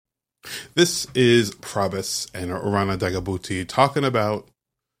This is Prabhas and Rana Dagabhuti talking about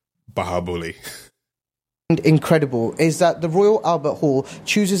Bahubali. Incredible is that the Royal Albert Hall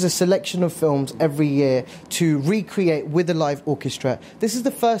chooses a selection of films every year to recreate with a live orchestra. This is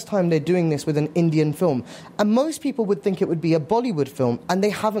the first time they're doing this with an Indian film, and most people would think it would be a Bollywood film, and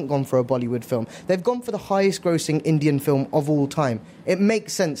they haven't gone for a Bollywood film. They've gone for the highest grossing Indian film of all time. It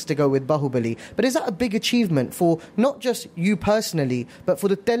makes sense to go with Bahubali, but is that a big achievement for not just you personally, but for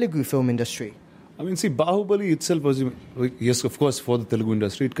the Telugu film industry? I mean, see, Bahubali itself was, yes, of course, for the Telugu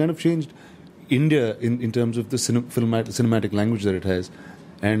industry, it kind of changed India in terms of the cinematic language that it has.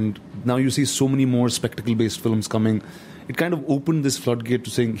 And now you see so many more spectacle-based films coming. It kind of opened this floodgate to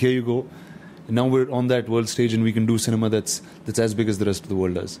saying, here you go. And now we're on that world stage and we can do cinema that's as big as the rest of the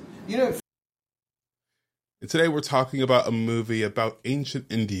world does. And today we're talking about a movie about ancient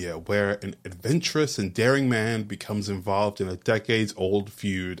India where an adventurous and daring man becomes involved in a decades-old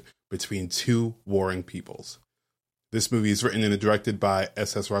feud between two warring peoples. This movie is written and directed by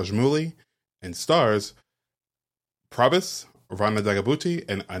S.S. Rajamouli and stars Prabhas, Rana Dagabhuti,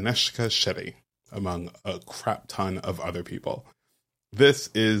 and Anushka Shetty, among a crap ton of other people.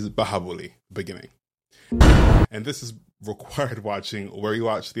 This is Bahubali, beginning. And this is required watching, where we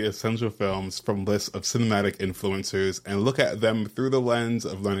watch the essential films from lists of cinematic influencers and look at them through the lens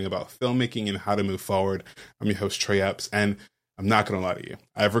of learning about filmmaking and how to move forward. I'm your host, Trey Epps, and I'm not going to lie to you.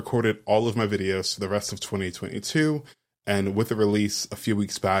 I've recorded all of my videos for the rest of 2022, and with the release a few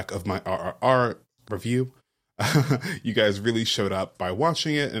weeks back of my RRR review, you guys really showed up by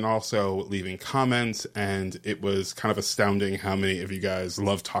watching it and also leaving comments, and it was kind of astounding how many of you guys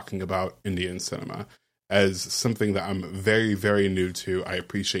love talking about Indian cinema. As something that I'm very, very new to, I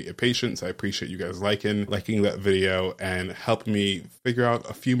appreciate your patience. I appreciate you guys liking that video and helping me figure out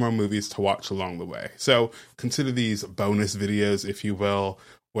a few more movies to watch along the way. So consider these bonus videos, if you will,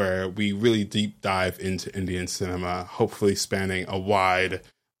 where we really deep dive into Indian cinema, hopefully spanning a wide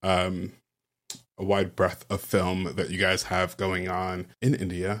breadth of film that you guys have going on in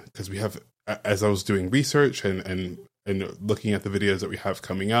India. Because we have, as I was doing research and looking at the videos that we have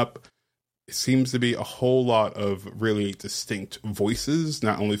coming up, it seems to be a whole lot of really distinct voices,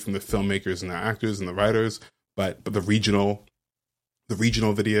 not only from the filmmakers and the actors and the writers, but the regional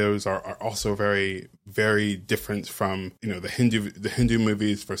videos are also very, very different from, the Hindu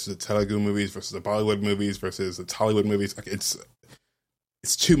movies versus the Telugu movies versus the Bollywood movies versus the Tollywood movies. Like it's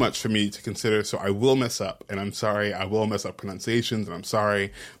too much for me to consider, so I will mess up, and I'm sorry. I will mess up pronunciations, and I'm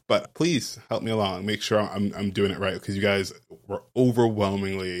sorry. But please help me along. Make sure I'm doing it right, because you guys were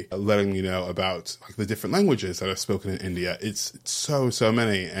overwhelmingly letting me know about the different languages that are spoken in India. It's so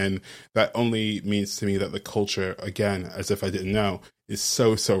many, and that only means to me that the culture, again, as if I didn't know, is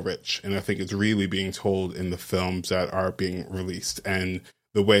so rich, and I think it's really being told in the films that are being released, and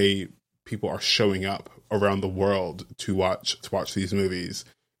the way people are showing up around the world to watch these movies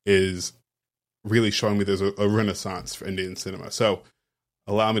is really showing me there's a renaissance for Indian cinema. So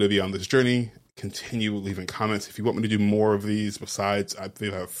allow me to be on this journey. Continue leaving comments if you want me to do more of these. Besides, I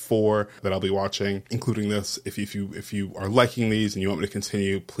think I have 4 that I'll be watching, including this. If you are liking these and you want me to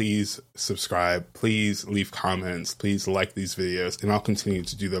continue, please subscribe. Please leave comments. Please like these videos, and I'll continue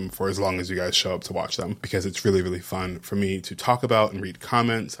to do them for as long as you guys show up to watch them, because it's really, really fun for me to talk about and read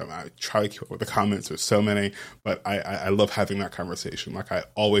comments. I try to keep up with the comments. There's so many, but I love having that conversation. Like I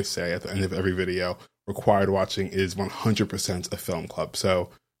always say at the end of every video, required watching is 100% a film club. So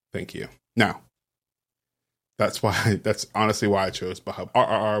thank you. Now, that's honestly why I chose Bahubali.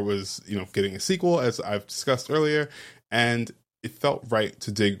 RRR was, getting a sequel, as I've discussed earlier, and it felt right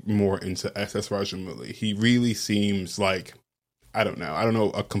to dig more into S.S. Rajamouli. He really seems like, I don't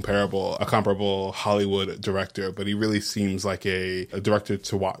know a comparable Hollywood director, but he really seems like a director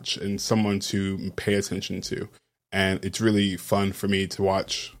to watch and someone to pay attention to. And it's really fun for me to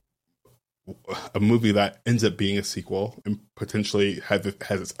watch a movie that ends up being a sequel and potentially has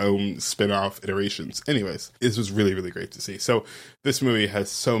its own spin-off iterations. Anyways, this was really, really great to see. So this movie has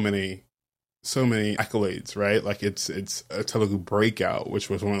so many accolades, right? Like it's a Telugu breakout,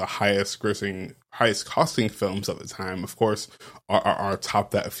 which was one of the highest costing films at the time. Of course, RRR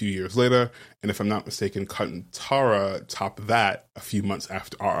topped that a few years later, and if I'm not mistaken, Kantara topped that a few months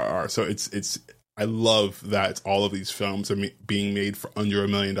after RRR. So it's I love that all of these films are being made for under $1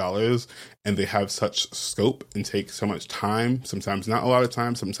 million, and they have such scope and take so much time, sometimes not a lot of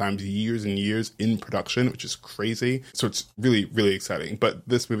time, sometimes years and years in production, which is crazy. So it's really, really exciting. But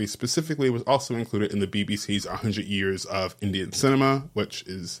this movie specifically was also included in the BBC's 100 Years of Indian Cinema, which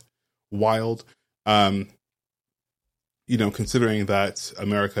is wild. Considering that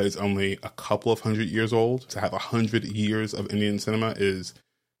America is only a couple of 100 years old, to have 100 years of Indian cinema is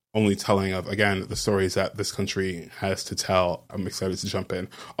only telling of, again, the stories that this country has to tell. I'm excited to jump in.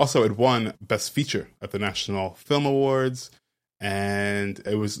 Also, it won Best Feature at the National Film Awards, and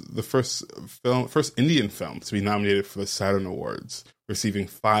it was the first Indian film to be nominated for the Saturn Awards, receiving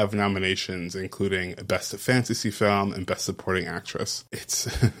 5 nominations, including Best Fantasy Film and Best Supporting Actress. It's,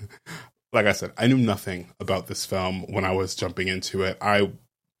 like I said, I knew nothing about this film when I was jumping into it.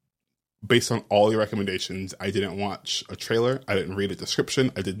 Based on all your recommendations, I didn't watch a trailer. I didn't read a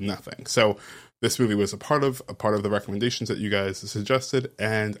description. I did nothing. So this movie was a part of the recommendations that you guys suggested,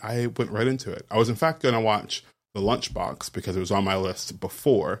 and I went right into it. I was in fact going to watch The Lunchbox because it was on my list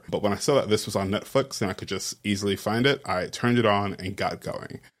before, but when I saw that this was on Netflix and I could just easily find it, I turned it on and got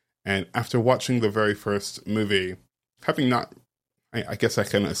going. And after watching the very first movie, having not, I guess I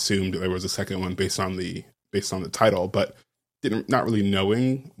kind of assumed there was a second one based on the title, but not really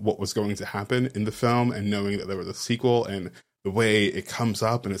knowing what was going to happen in the film and knowing that there was a sequel and the way it comes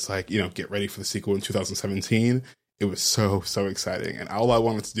up and it's like, get ready for the sequel in 2017. It was so exciting. And all I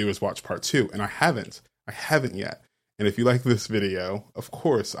wanted to do is watch part 2. And I haven't yet. And if you like this video, of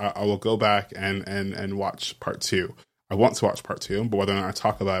course, I will go back and watch part 2. I want to watch part 2, but whether or not I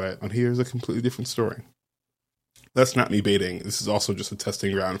talk about it on here is a completely different story. That's not me baiting. This is also just a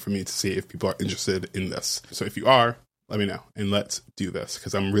testing ground for me to see if people are interested in this. So if you are, let me know, and let's do this,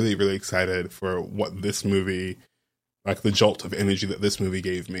 because I'm really, really excited for what this movie, like the jolt of energy that this movie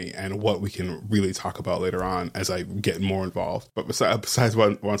gave me, and what we can really talk about later on as I get more involved. But besides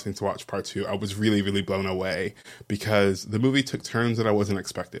wanting to watch part 2, I was really, really blown away, because the movie took turns that I wasn't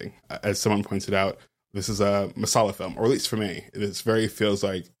expecting. As someone pointed out, this is a masala film, or at least for me, it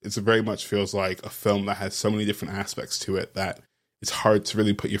very much feels like a film that has so many different aspects to it that it's hard to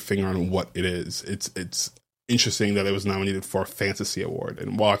really put your finger on what it is. It's interesting that it was nominated for a fantasy award,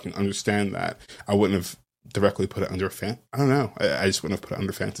 and while I can understand that, I wouldn't have directly put it under I don't know. I just wouldn't have put it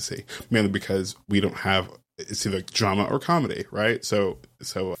under fantasy, mainly because we don't have, it's either drama or comedy, right? So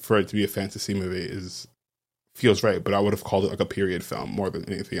for it to be a fantasy movie feels right, but I would have called it like a period film more than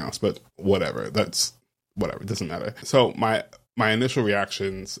anything else. But whatever, it doesn't matter. So my initial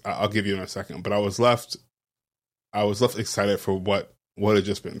reactions, I'll give you in a second, but I was left excited for what had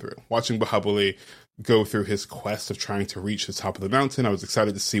just been through. Watching Bahubali go through his quest of trying to reach the top of the mountain, I was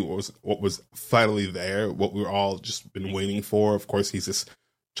excited to see what was finally there, what we were all just been waiting for. Of course, he's this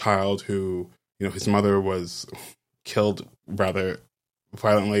child who, his mother was killed rather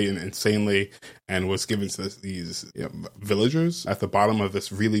violently and insanely, and was given to these villagers at the bottom of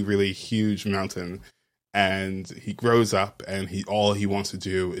this really, really huge mountain. And he grows up, and all he wants to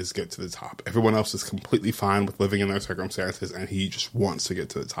do is get to the top. Everyone else is completely fine with living in their circumstances, and he just wants to get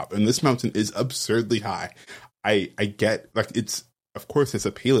to the top. And this mountain is absurdly high. I get, like, of course it's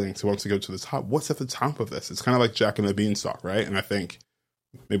appealing to want to go to the top. What's at the top of this? It's kind of like Jack and the Beanstalk, right? And I think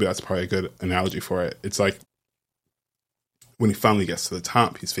maybe that's probably a good analogy for it. It's like when he finally gets to the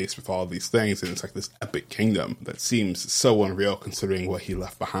top, he's faced with all of these things, and it's like this epic kingdom that seems so unreal considering what he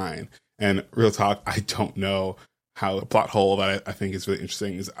left behind. And real talk, I don't know how the plot hole that I think is really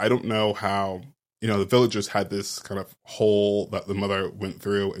interesting is I don't know how, the villagers had this kind of hole that the mother went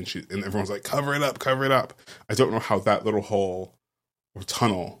through, and everyone's like, cover it up. I don't know how that little hole or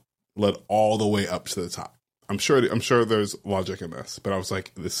tunnel led all the way up to the top. I'm sure there's logic in this, but I was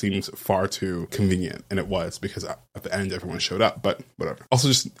like, this seems far too convenient, and it was, because at the end everyone showed up, but whatever. Also,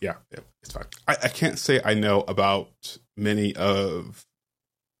 just it's fine. I can't say I know about many of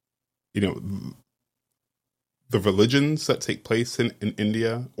the religions that take place in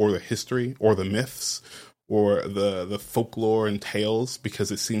India, or the history, or the myths, or the folklore and tales,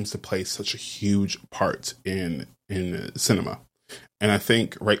 because it seems to play such a huge part in cinema. And I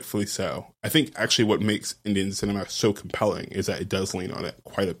think rightfully so. I think actually what makes Indian cinema so compelling is that it does lean on it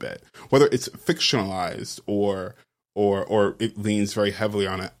quite a bit. Whether it's fictionalized or it leans very heavily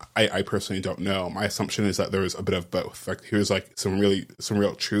on it, I personally don't know. My assumption is that there is a bit of both. Like, here's like some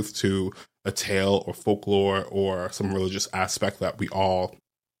real truth to a tale or folklore or some religious aspect that we all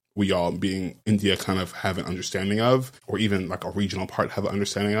being India kind of have an understanding of, or even like a regional part have an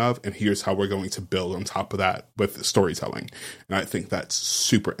understanding of, and here's how we're going to build on top of that with storytelling. And I think that's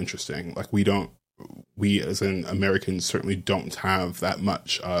super interesting. Like, we as in Americans certainly don't have that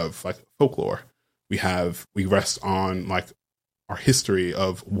much of like folklore. We rest on like our history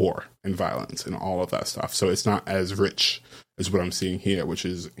of war and violence and all of that stuff. So it's not as rich as what I'm seeing here, which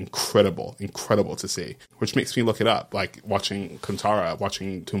is incredible to see, which makes me look it up, like watching Kantara,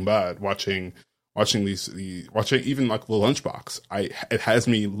 watching Tumbad, watching even like The Lunchbox. It has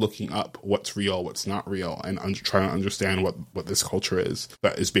me looking up what's real, what's not real, and trying to understand what this culture is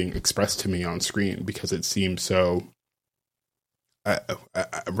that is being expressed to me on screen, because it seems so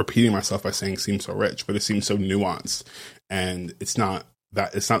I'm repeating myself by saying seems so rich, but it seems so nuanced, and it's not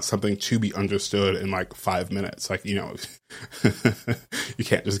something to be understood in like 5 minutes. Like, you know, you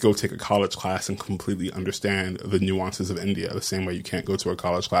can't just go take a college class and completely understand the nuances of India the same way you can't go to a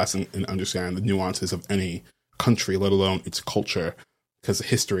college class and understand the nuances of any country, let alone its culture, because the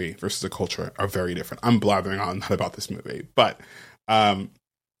history versus the culture are very different. I'm blathering on about this movie, but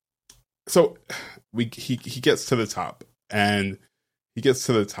so he gets to the top, and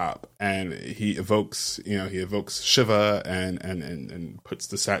he evokes Shiva and puts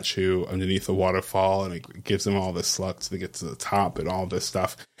the statue underneath the waterfall, and it gives him all this luck to get to the top and all this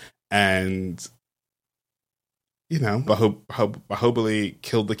stuff. And, you know, Bahubali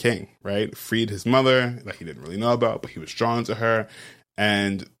killed the king, right? Freed his mother that he didn't really know about, but he was drawn to her,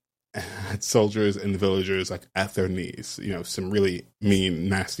 and had soldiers and villagers like at their knees, you know, some really mean,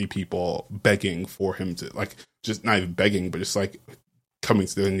 nasty people begging for him to, like, just not even begging, but just like coming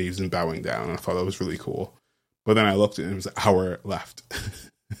to their knees and bowing down. And I thought that was really cool. But then I looked and it was an hour left.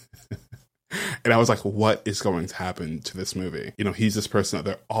 And I was like, what is going to happen to this movie? You know, he's this person that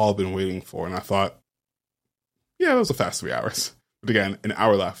they've all been waiting for. And I thought, yeah, it was a fast 3 hours. But again, an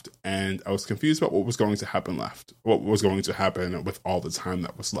hour left, and I was confused about what was going to happen with all the time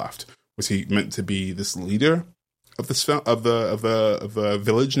that was left. Was he meant to be this leader of this of the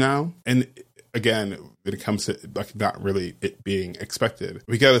village now? And again, when it comes to like not really it being expected,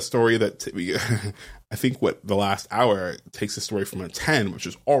 we got a story that I think what the last hour takes the story from a 10, which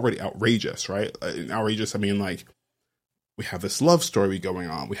is already outrageous, right? Outrageous, I mean, like, we have this love story going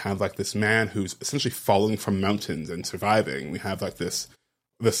on. We have like this man who's essentially falling from mountains and surviving. We have like the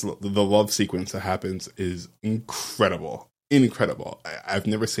love sequence that happens is incredible. I've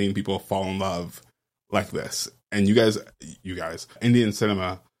never seen people fall in love like this. And you guys, Indian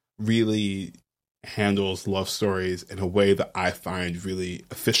cinema really handles love stories in a way that I find really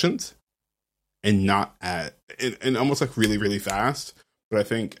efficient and not and almost like really, really fast. But I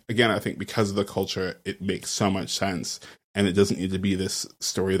think because of the culture, it makes so much sense. And it doesn't need to be this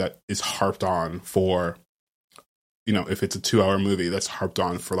story that is harped on for, you know, if it's a 2-hour movie that's harped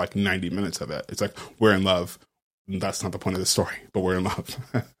on for like 90 minutes of it. It's like, we're in love. That's not the point of the story, but we're in love,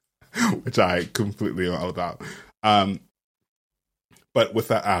 which I completely am all about. But with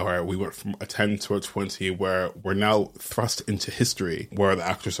that hour, we went from a 10 to a 20, where we're now thrust into history, where the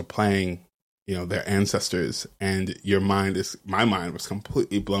actors are playing, you know, their ancestors, and my mind was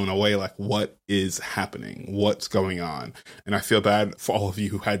completely blown away. Like, what is happening? What's going on? And I feel bad for all of you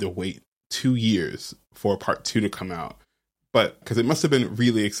who had to wait 2 years for part 2 to come out. But because it must have been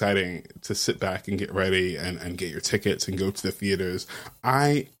really exciting to sit back and get ready and get your tickets and go to the theaters.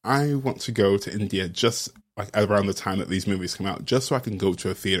 I want to go to India just like around the time that these movies come out, just so I can go to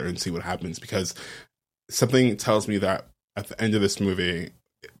a theater and see what happens, because something tells me that at the end of this movie,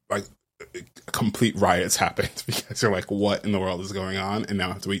 like, complete riots happened, because you're like, what in the world is going on? And now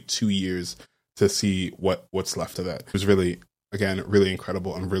I have to wait 2 years to see what's left of it. It was really, again, really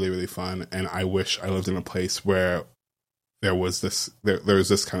incredible and really, really fun. And I wish I lived in a place where there was this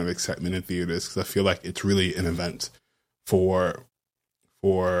kind of excitement in theaters, because I feel like it's really an event for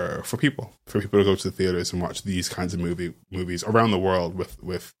people to go to the theaters and watch these kinds of movies around the world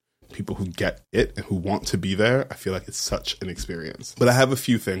with people who get it and who want to be there. I feel like it's such an experience. But I have a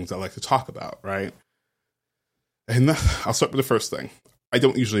few things I like to talk about, right? And I'll start with the first thing. I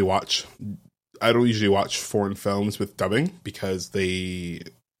don't usually watch foreign films with dubbing, because they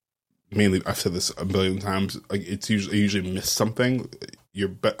mainly, I've said this a billion times, like, I usually miss something.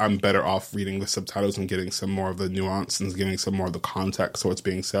 I'm better off reading the subtitles and getting some more of the nuance and getting some more of the context of what's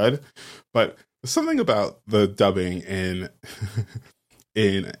being said. But there's something about the dubbing on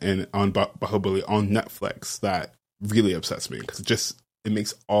Bahubali on Netflix that really upsets me, because it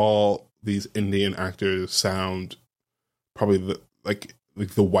makes all these Indian actors sound probably the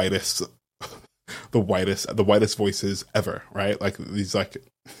whitest voices ever, right? Like, these, like,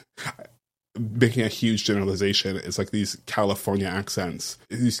 making a huge generalization, is like these California accents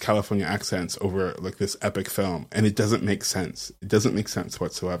over like this epic film, and it doesn't make sense. It doesn't make sense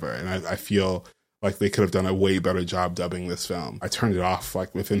whatsoever. And I feel like they could have done a way better job dubbing this film. I turned it off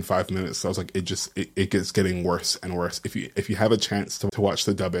like within 5 minutes. I was like, it gets getting worse and worse. If you have a chance to watch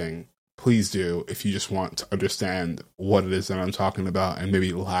the dubbing, please do, if you just want to understand what it is that I'm talking about, and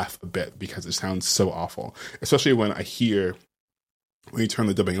maybe laugh a bit, because it sounds so awful. Especially when you turn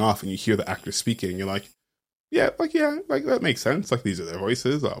the dubbing off and you hear the actor speaking, you're like, yeah, that makes sense. Like, these are their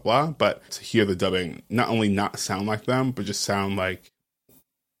voices, blah, blah. But to hear the dubbing not only not sound like them, but just sound like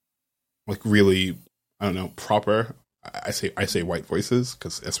really, I don't know, proper, I say white voices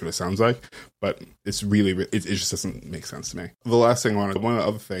because that's what it sounds like, but it's really it just doesn't make sense to me. The last thing one of the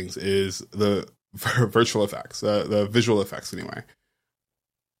other things is the virtual effects, the visual effects anyway.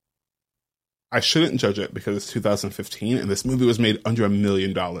 I shouldn't judge it because it's 2015 and this movie was made under $1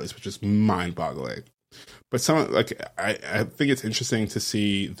 million, which is mind-boggling. But I think it's interesting to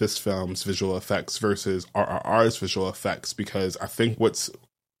see this film's visual effects versus RRR's visual effects, because I feel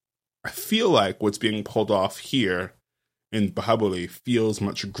like what's being pulled off here in Bahubali feels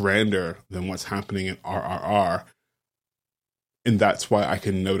much grander than what's happening in RRR. And that's why I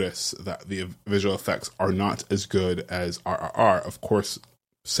can notice that the visual effects are not as good as RRR. Of course,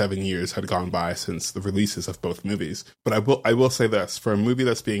 7 years had gone by since the releases of both movies. But I will say this, for a movie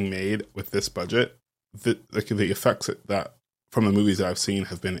that's being made with this budget, the effects that from the movies that I've seen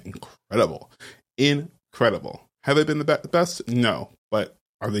have been incredible. Incredible. Have they been the best? No. But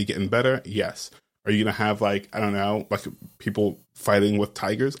are they getting better? Yes. Are you going to have, like, I don't know, like people fighting with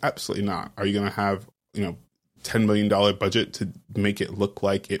tigers? Absolutely not. Are you going to have, $10 million budget to make it look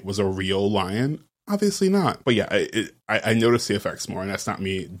like it was a real lion? Obviously not. But yeah, I notice the effects more, and that's not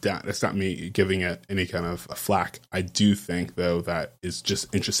me giving it any kind of a flack. I do think, though, that it's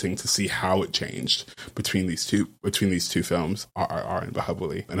just interesting to see how it changed between these two films, RRR and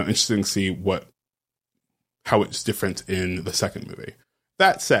Bahubali. And I'm interested to see how it's different in the second movie.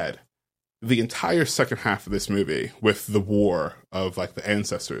 That said, the entire second half of this movie with the war of like the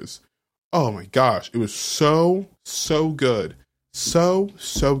ancestors, oh my gosh, it was so good. So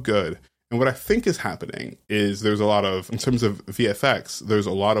good. And what I think is happening is there's a lot of, in terms of VFX, there's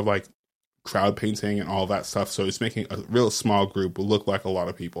a lot of like crowd painting and all that stuff. So it's making a real small group look like a lot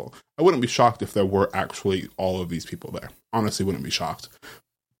of people. I wouldn't be shocked if there were actually all of these people there. Honestly, wouldn't be shocked.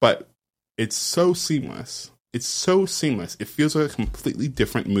 But it's so seamless. It's so seamless. It feels like a completely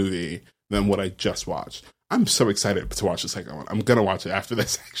different movie than what I just watched. I'm so excited to watch the second one. I'm going to watch it after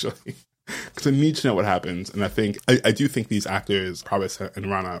this, actually, because I need to know what happens. And I do think these actors, Prabhas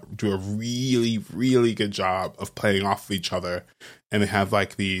and Rana, do a really, really good job of playing off of each other. And they have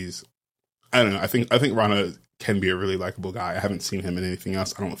like these, I don't know, I think Rana can be a really likable guy. I haven't seen him in anything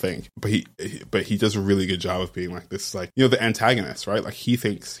else, I don't think. But he does a really good job of being like this, like, the antagonist, right? Like he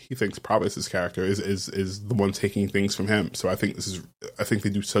thinks Prabhas's character is the one taking things from him. So I think they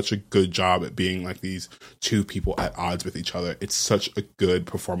do such a good job at being like these two people at odds with each other. It's such a good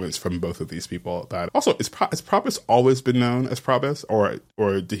performance from both of these people. That also, has Prabhas always been known as Prabhas, or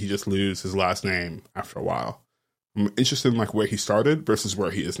did he just lose his last name after a while? I'm interested in like where he started versus where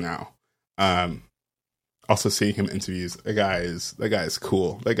he is now. Also seeing him in interviews, that guy is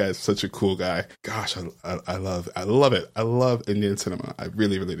cool. That guy is such a cool guy. Gosh, I love it. I love Indian cinema. I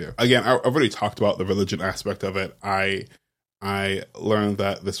really, really do. Again, I've already talked about the religion aspect of it. I learned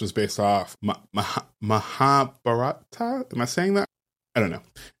that this was based off Mahabharata. Am I saying that? I don't know.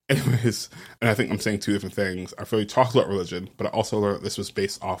 Anyways, and I think I'm saying two different things. I've already talked about religion, but I also learned this was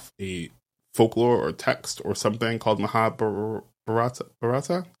based off a folklore or text or something called Mahabharata.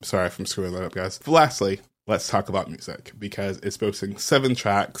 Sorry if I'm screwing that up, guys. But lastly, let's talk about music, because it's boasting 7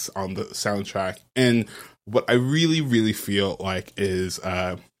 tracks on the soundtrack. And what I really, really feel like is,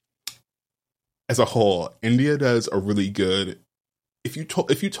 as a whole, India does a really good. If you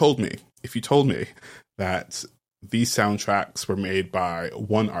told me that these soundtracks were made by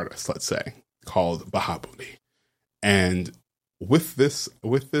one artist, let's say, called Bahubali, and with this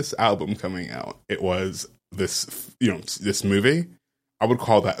album coming out, it was this movie, I would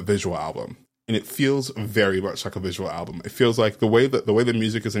call that a visual album. And it feels very much like a visual album. It feels like the way the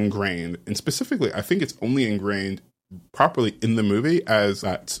music is ingrained, and specifically, I think it's only ingrained properly in the movie as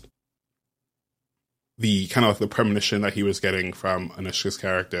that the kind of like the premonition that he was getting from Anushka's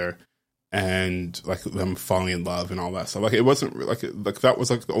character, and like them falling in love and all that stuff. Like it wasn't like that was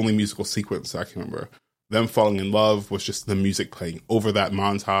like the only musical sequence I can remember. Them falling in love was just the music playing over that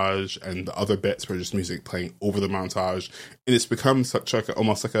montage, and the other bits were just music playing over the montage. And it's become such like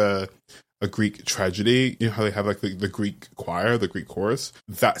almost like a Greek tragedy. You know how they have like the Greek choir, the Greek chorus?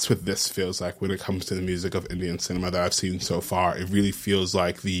 That's what this feels like when it comes to the music of Indian cinema that I've seen so far. It really feels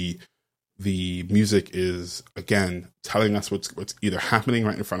like the music is, again, telling us what's either happening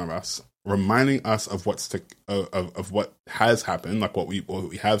right in front of us, reminding us of of what has happened, like what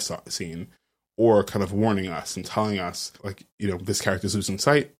we have seen, or kind of warning us and telling us, like, this character's losing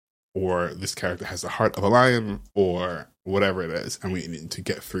sight, or this character has the heart of a lion, or whatever it is, and we need to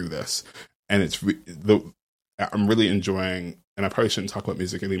get through this. And I'm really enjoying and I probably shouldn't talk about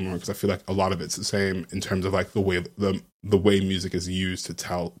music anymore because I feel like a lot of it's the same in terms of like the way music is used to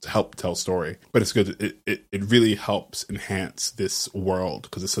help tell story. But it's good. It really helps enhance this world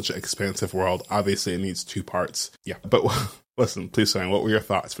because it's such an expansive world. Obviously, it needs two parts. Yeah, but listen, please, Soren, what were your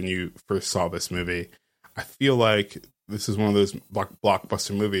thoughts when you first saw this movie? I feel like this is one of those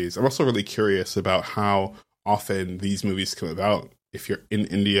blockbuster movies. I'm also really curious about how often these movies come about. If you're in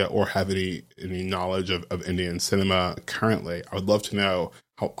India or have any knowledge of Indian cinema currently, I would love to know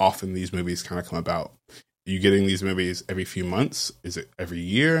how often these movies kind of come about. Are you getting these movies every few months? Is it every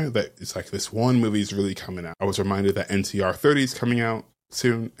year that it's like this one movie is really coming out? I was reminded that NCR 30 is coming out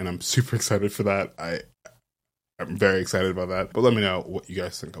soon, and I'm super excited for that. I'm very excited about that. But let me know what you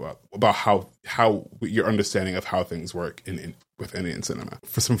guys think about how your understanding of how things work with Indian cinema.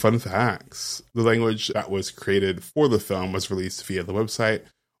 For some fun facts, the language that was created for the film was released via the website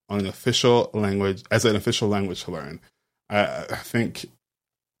on an official language to learn. I think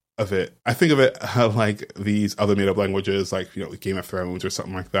of it like these other made up languages, like Game of Thrones or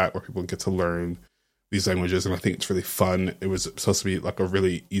something like that, where people get to learn these languages, and I think it's really fun. It was supposed to be like a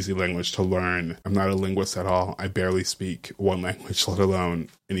really easy language to learn. I'm not a linguist at all. I barely speak one language, let alone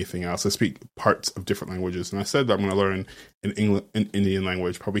anything else. I speak parts of different languages, and I said that I'm going to learn an Indian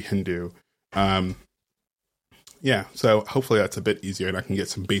language, probably Hindu. Yeah, so hopefully that's a bit easier, and I can get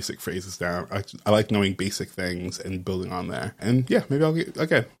some basic phrases down. I like knowing basic things and building on there. And yeah, maybe I'll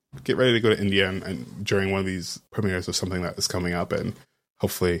get ready to go to India and during one of these premieres of something that is coming up, and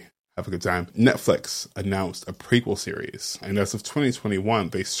hopefully have a good time. Netflix announced a prequel series, and as of 2021,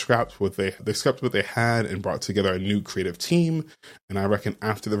 they scrapped what they had and brought together a new creative team. And I reckon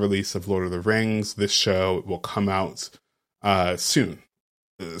after the release of Lord of the Rings, this show will come out soon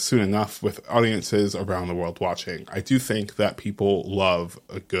enough, with audiences around the world watching. I do think that people love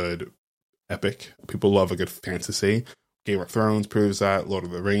a good epic. People love a good fantasy. Game of Thrones proves that. Lord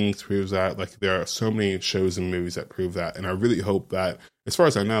of the Rings proves that. Like, there are so many shows and movies that prove that. And I really hope that, as far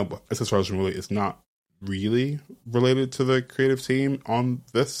as I know, S.S. Rajamouli is not really related to the creative team on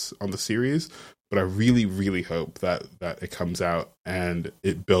the series. But I really, really hope that it comes out and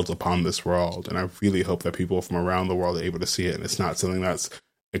it builds upon this world. And I really hope that people from around the world are able to see it. And it's not something that's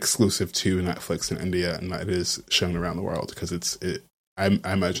exclusive to Netflix in India, and that it is shown around the world, because I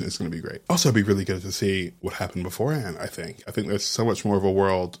imagine it's going to be great. Also, it'd be really good to see what happened beforehand. I think there's so much more of a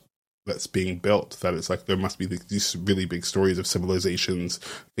world that's being built that it's like there must be these really big stories of civilizations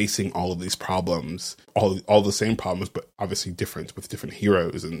facing all of these problems, all the same problems, but obviously different, with different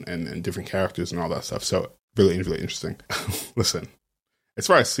heroes and different characters and all that stuff. So really, really interesting. Listen, as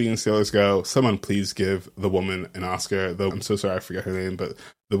far as scene stealers go, someone please give the woman an Oscar. Though I'm so sorry I forget her name, but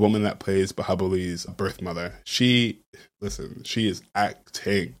the woman that plays Bahubuli's birth mother, she is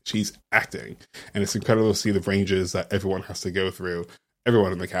acting. She's acting. And it's incredible to see the ranges that everyone has to go through.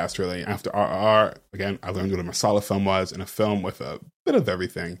 Everyone in the cast, really. After RRR, again, I learned what a masala film was, in a film with a bit of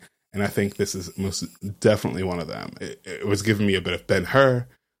everything. And I think this is most definitely one of them. It was giving me a bit of Ben-Hur,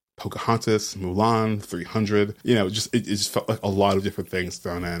 Pocahontas, Mulan, 300. It just felt like a lot of different things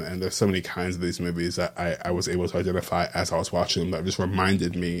thrown in. And there's so many kinds of these movies that I was able to identify as I was watching them that just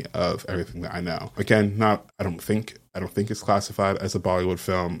reminded me of everything that I know. Again, I don't think it's classified as a Bollywood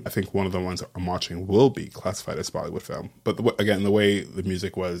film. I think one of the ones that I'm watching will be classified as a Bollywood film. But the way the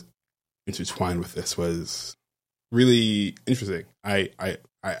music was intertwined with this was really interesting.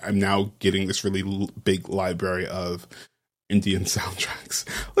 I'm now getting this really big library of Indian soundtracks.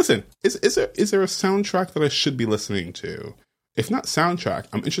 Listen, is there a soundtrack that I should be listening to? If not soundtrack,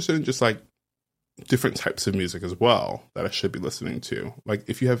 I'm interested in just like different types of music as well that I should be listening to. Like,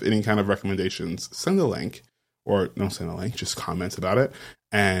 if you have any kind of recommendations, send a link, or don't send a link, just comment about it,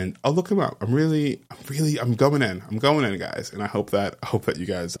 and I'll look them up. I'm going in, guys, and I hope that you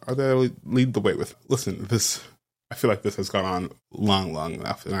guys are there to lead the way with. Listen, I feel like this has gone on long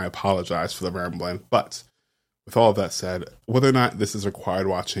enough, and I apologize for the rambling, but with all of that said, whether or not this is required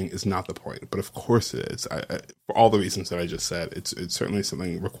watching is not the point, but of course it is. For all the reasons that I just said, it's certainly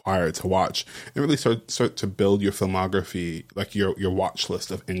something required to watch and really start to build your filmography, like your watch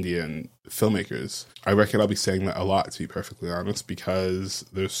list of Indian filmmakers. I reckon I'll be saying that a lot, to be perfectly honest, because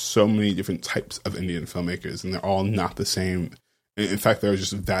there's so many different types of Indian filmmakers, and they're all not the same. In fact, they're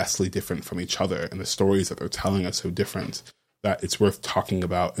just vastly different from each other, and the stories that they're telling are so different that it's worth talking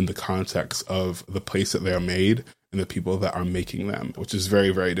about in the context of the place that they are made and the people that are making them, which is very,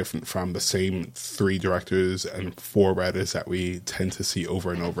 very different from the same 3 directors and 4 writers that we tend to see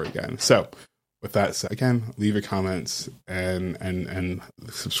over and over again. So with that said, again, leave your comments and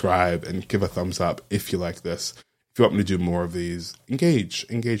subscribe and give a thumbs up if you like this. if you want me to do more of these, engage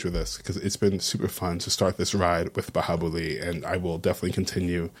with us, because it's been super fun to start this ride with Bahubali, and I will definitely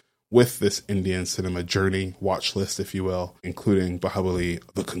continue with this Indian cinema journey, watch list, if you will, including Bahubali,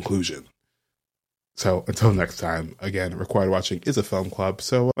 The Conclusion. So until next time, again, Required Watching is a film club,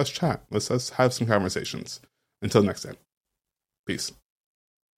 so let's chat. Let's have some conversations. Until next time, peace.